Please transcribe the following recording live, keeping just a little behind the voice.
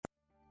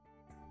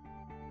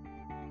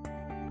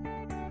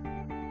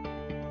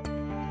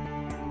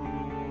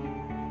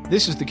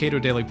This is the Cato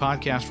Daily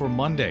Podcast for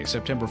Monday,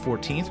 September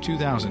 14th,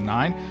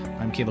 2009.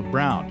 I'm Caleb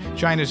Brown.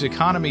 China's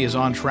economy is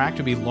on track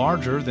to be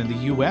larger than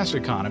the U.S.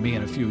 economy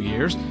in a few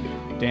years.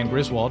 Dan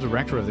Griswold,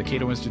 director of the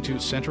Cato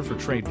Institute's Center for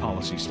Trade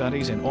Policy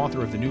Studies and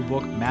author of the new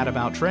book, Mad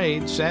About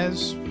Trade,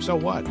 says, so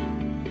what?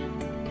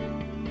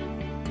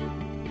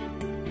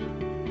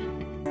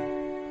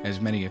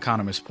 As many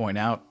economists point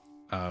out,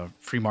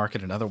 free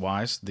market and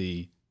otherwise,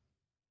 the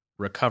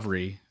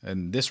recovery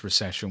in this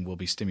recession will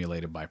be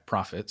stimulated by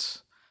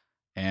profits.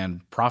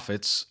 And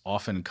profits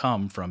often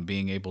come from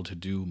being able to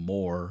do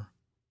more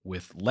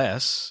with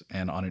less.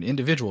 And on an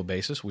individual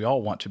basis, we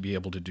all want to be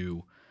able to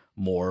do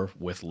more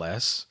with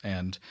less.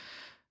 And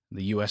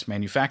the U.S.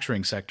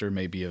 manufacturing sector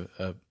may be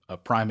a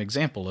prime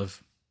example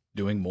of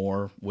doing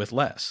more with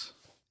less.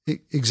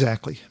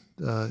 Exactly.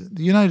 The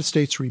United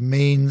States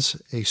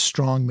remains a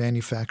strong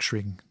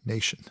manufacturing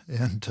nation,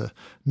 and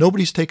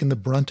nobody's taken the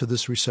brunt of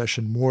this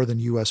recession more than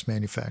U.S.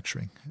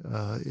 manufacturing.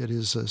 It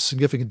is a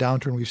significant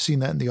downturn. We've seen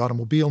that in the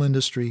automobile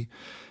industry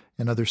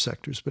and other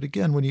sectors. But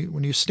again,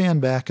 when you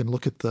stand back and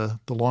look at the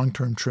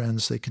long-term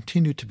trends, they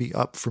continue to be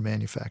up for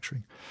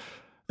manufacturing.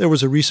 There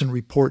was a recent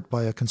report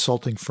by a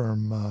consulting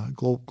firm,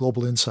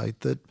 Global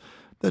Insight,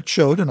 that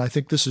showed, and I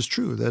think this is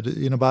true, that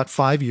in about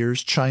 5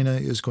 years, China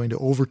is going to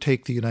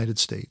overtake the United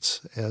States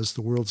as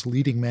the world's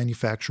leading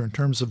manufacturer in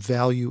terms of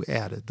value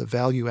added, the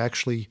value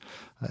actually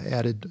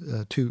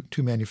added to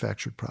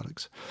manufactured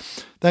products.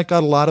 That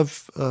got a lot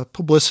of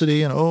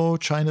publicity, and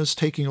China's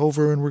taking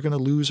over and we're going to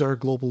lose our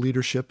global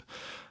leadership.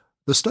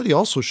 The study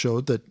also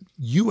showed that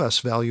U.S.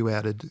 value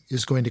added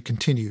is going to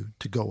continue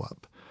to go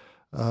up.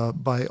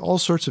 By all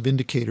sorts of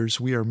indicators,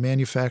 we are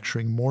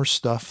manufacturing more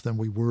stuff than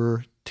we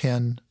were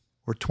 10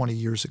 or 20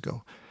 years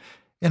ago.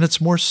 And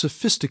it's more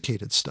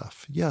sophisticated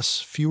stuff.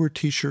 Yes, fewer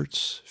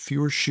T-shirts,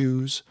 fewer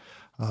shoes,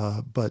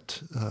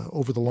 but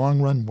over the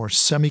long run, more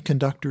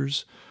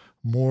semiconductors,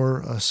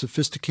 more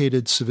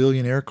sophisticated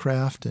civilian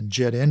aircraft and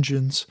jet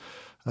engines.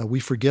 We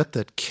forget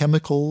that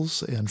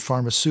chemicals and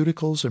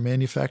pharmaceuticals are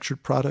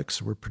manufactured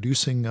products. We're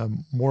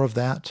producing more of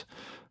that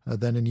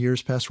than in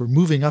years past. We're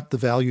moving up the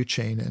value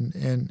chain.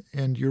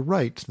 And you're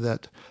right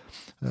that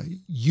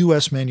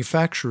U.S.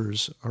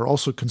 manufacturers are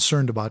also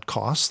concerned about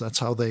costs. That's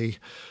how they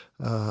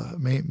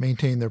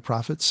maintain their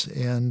profits.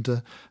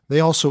 And they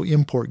also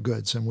import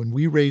goods. And when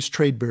we raise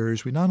trade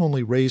barriers, we not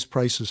only raise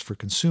prices for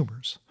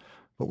consumers,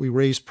 but we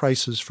raise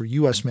prices for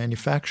U.S.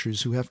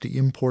 manufacturers who have to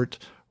import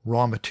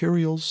raw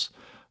materials,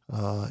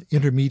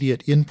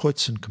 intermediate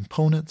inputs and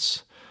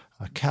components,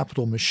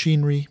 capital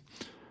machinery.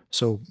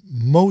 So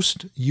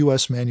most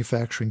U.S.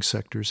 manufacturing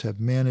sectors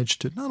have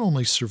managed to not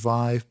only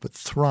survive, but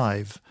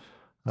thrive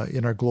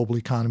in our global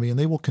economy, and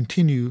they will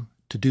continue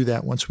to do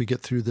that once we get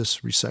through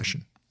this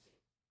recession.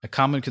 A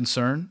common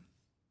concern,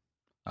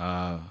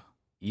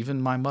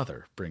 even my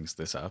mother brings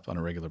this up on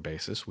a regular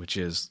basis, which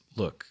is,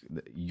 look,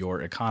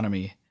 your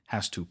economy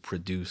has to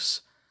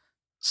produce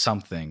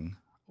something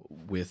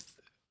with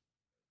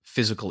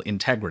physical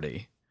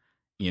integrity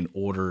in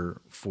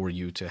order for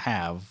you to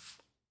have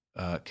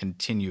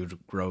continued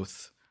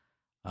growth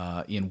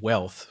in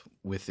wealth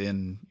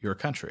within your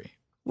country.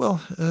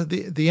 Well,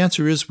 the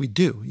answer is we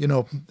do. You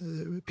know,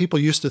 people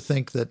used to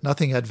think that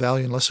nothing had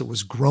value unless it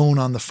was grown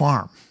on the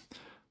farm,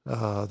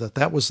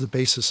 that was the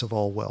basis of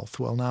all wealth.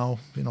 Well, now,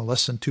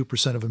 less than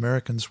 2% of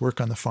Americans work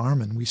on the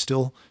farm, and we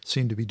still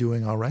seem to be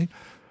doing all right.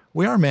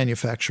 We are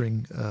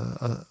manufacturing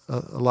a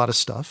lot of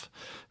stuff,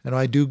 and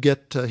I do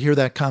get to hear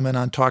that comment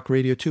on talk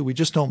radio too. We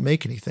just don't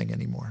make anything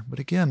anymore. But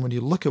again, when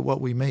you look at what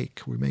we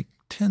make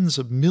tens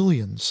of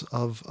millions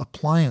of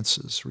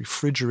appliances,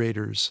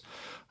 refrigerators,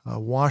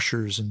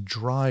 washers and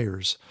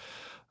dryers,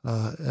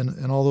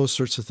 and all those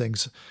sorts of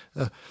things.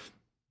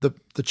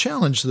 The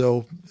challenge,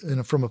 though,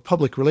 from a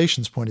public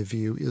relations point of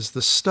view, is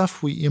the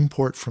stuff we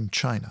import from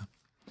China,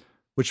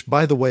 which,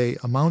 by the way,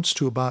 amounts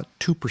to about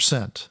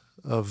 2%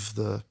 of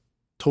the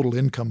total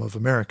income of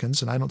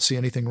Americans. And I don't see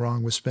anything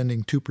wrong with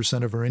spending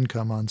 2% of our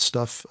income on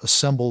stuff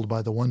assembled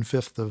by the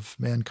 1/5 of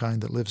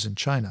mankind that lives in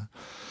China.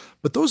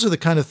 But those are the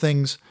kind of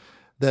things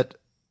that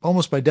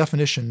almost by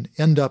definition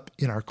end up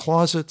in our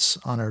closets,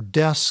 on our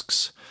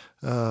desks,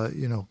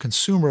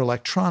 consumer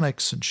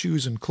electronics and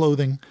shoes and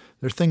clothing.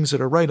 They're things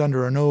that are right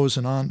under our nose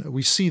and on.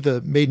 We see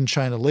the Made in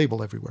China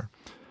label everywhere.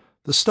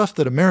 The stuff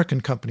that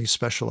American companies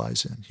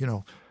specialize in,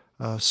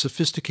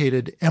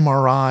 sophisticated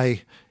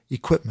MRI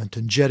equipment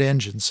and jet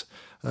engines,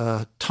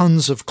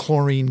 tons of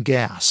chlorine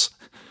gas.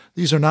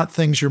 These are not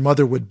things your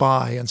mother would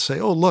buy and say,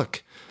 oh,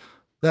 look,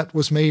 that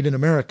was made in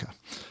America.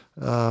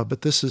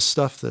 But this is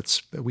stuff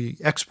we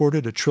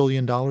exported $1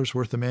 trillion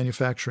worth of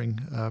manufacturing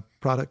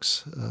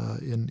products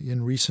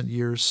in recent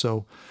years.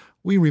 So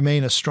we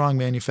remain a strong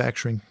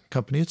manufacturing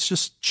company. It's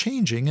just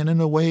changing and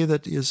in a way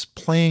that is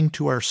playing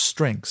to our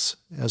strengths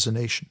as a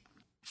nation.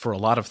 For a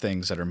lot of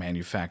things that are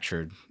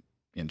manufactured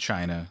in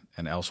China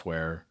and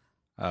elsewhere,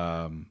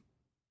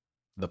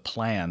 the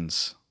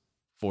plans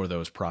for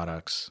those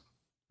products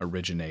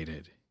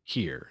originated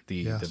here.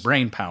 The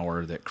brain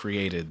power that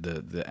created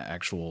the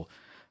actual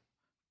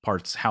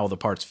parts, how the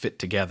parts fit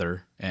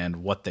together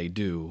and what they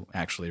do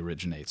actually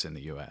originates in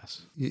the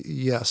U.S.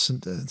 Yes.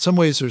 In some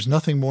ways, there's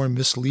nothing more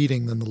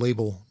misleading than the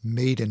label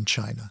 "Made in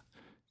China."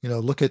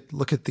 Look at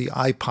the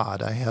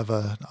iPod. I have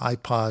an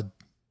iPod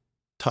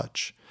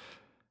Touch.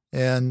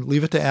 And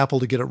leave it to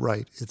Apple to get it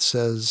right. It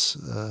says,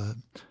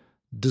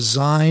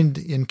 designed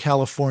in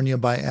California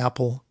by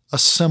Apple,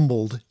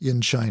 assembled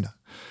in China.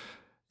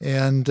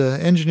 And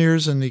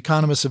engineers and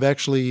economists have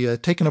actually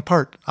taken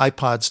apart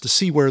iPods to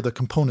see where the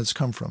components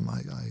come from.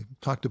 I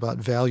talked about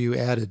value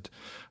added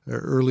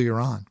earlier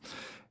on.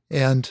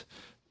 And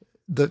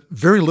the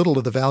very little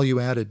of the value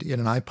added in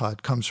an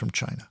iPod comes from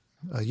China.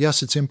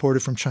 Yes, it's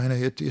imported from China.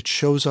 It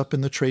shows up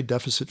in the trade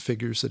deficit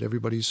figures that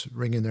everybody's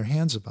wringing their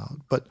hands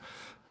about. But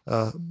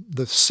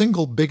the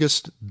single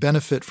biggest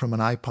benefit from an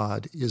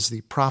iPod is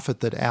the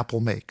profit that Apple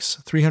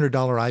makes. $300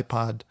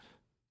 iPod,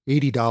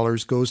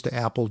 $80 goes to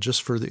Apple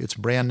just for its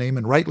brand name,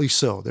 and rightly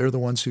so. They're the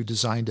ones who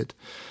designed it.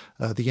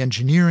 The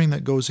engineering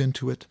that goes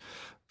into it,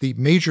 the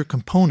major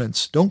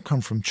components don't come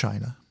from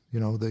China.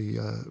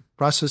 The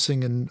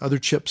processing and other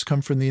chips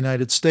come from the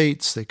United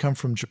States. They come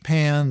from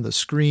Japan, the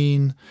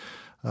screen,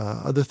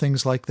 other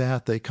things like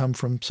that. They come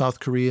from South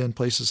Korea and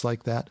places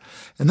like that.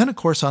 And then, of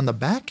course, on the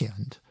back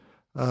end,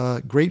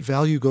 great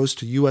value goes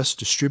to U.S.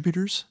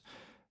 distributors.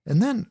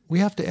 And then we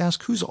have to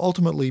ask who's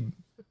ultimately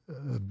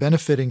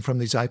benefiting from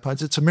these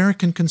iPods. It's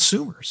American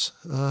consumers.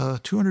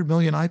 200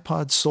 million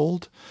iPods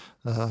sold.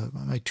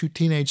 My two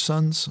teenage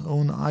sons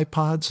own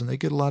iPods, and they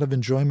get a lot of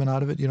enjoyment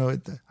out of it.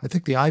 I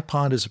think the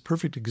iPod is a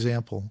perfect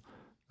example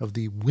of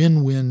the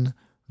win-win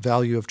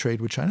value of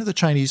trade with China. The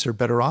Chinese are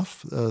better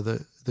off.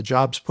 The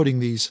jobs putting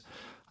these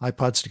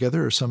iPods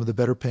together are some of the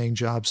better paying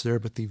jobs there,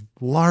 but the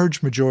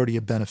large majority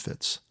of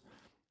benefits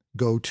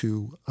go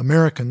to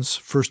Americans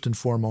first and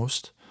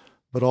foremost,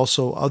 but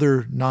also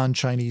other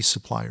non-Chinese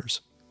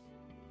suppliers.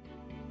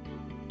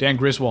 Dan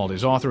Griswold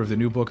is author of the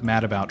new book,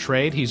 Mad About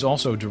Trade. He's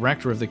also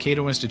director of the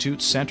Cato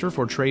Institute's Center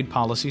for Trade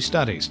Policy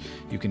Studies.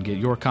 You can get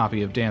your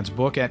copy of Dan's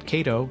book at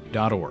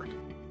cato.org.